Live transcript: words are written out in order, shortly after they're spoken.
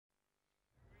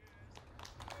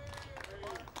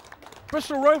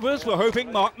Bristol Rovers were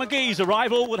hoping Mark McGhee's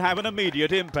arrival would have an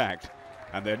immediate impact,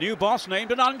 and their new boss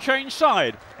named an unchanged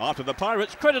side after the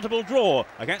Pirates' creditable draw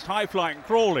against high-flying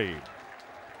Crawley.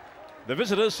 The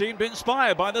visitors seemed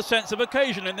inspired by the sense of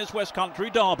occasion in this West Country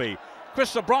derby.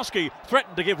 Zebroski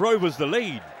threatened to give Rovers the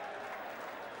lead.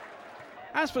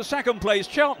 As for second place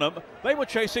Cheltenham, they were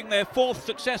chasing their fourth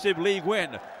successive league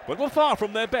win, but were far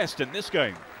from their best in this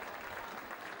game.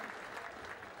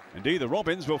 Indeed, the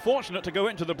Robins were fortunate to go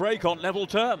into the break on level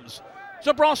terms.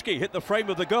 Zebroski hit the frame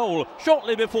of the goal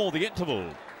shortly before the interval.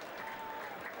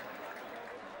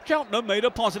 Cheltenham made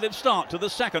a positive start to the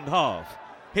second half.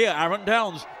 Here Aaron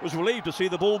Downs was relieved to see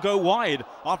the ball go wide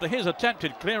after his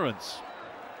attempted clearance.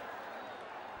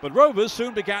 But Rovers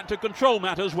soon began to control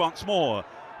matters once more.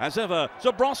 As ever,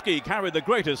 Zebroski carried the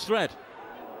greatest threat.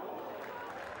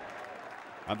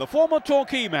 And the former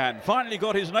Torquay man finally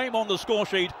got his name on the score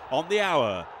sheet on the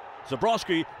hour.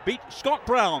 Zebroski beat Scott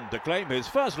Brown to claim his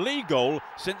first league goal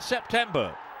since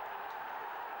September.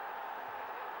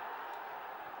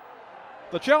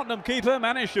 The Cheltenham keeper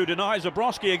managed to deny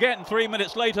Zebroski again 3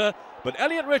 minutes later, but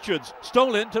Eliot Richards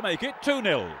stole in to make it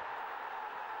 2-0.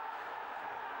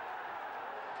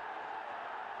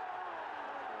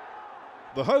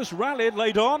 The hosts rallied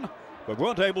late on, but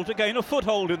weren't able to gain a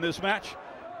foothold in this match,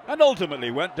 and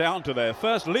ultimately went down to their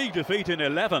first league defeat in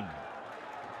 11.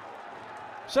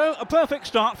 So a perfect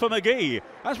start for McGhee,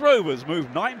 as Rovers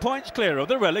moved 9 points clear of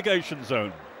the relegation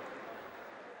zone.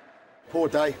 Poor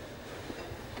day.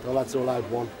 The lads all had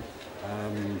one.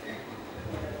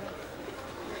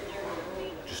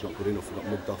 Just not good enough. We got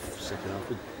mugged off second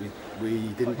half. We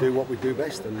didn't do what we do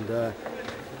best, and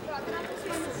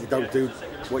if you don't do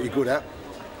what you're good at,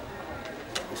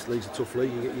 this league's a tough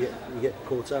league. You get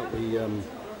caught out.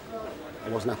 I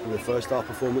wasn't happy with the first half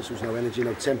performance. There was no energy,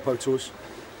 no tempo to us,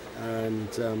 and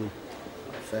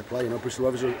fair play. You know, Bristol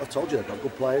Rovers, I told you, they've got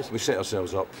good players. We set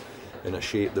ourselves up in a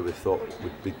shape that we thought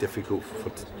would be difficult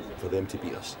for them to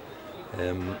beat us.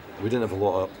 We didn't have a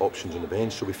lot of options on the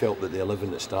bench, so we felt that the 11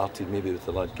 that started, maybe with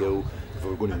the lad Gill, if we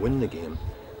were going to win the game,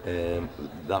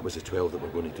 that was the 12 that were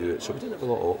going to do it. So we didn't have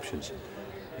a lot of options.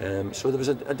 So there was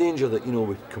a danger that, you know,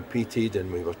 we competed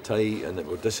and we were tight and that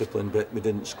we were disciplined, but we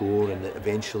didn't score, and that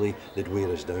eventually they'd wear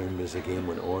us down as the game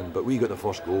went on. But we got the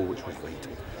first goal, which was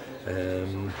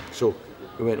vital. So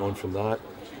we went on from that.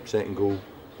 Second goal,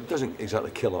 it doesn't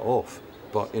exactly kill it off,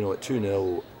 but, you know, at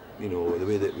 2-0, you know, the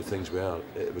way that things were,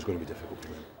 it was going to be difficult for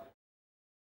them.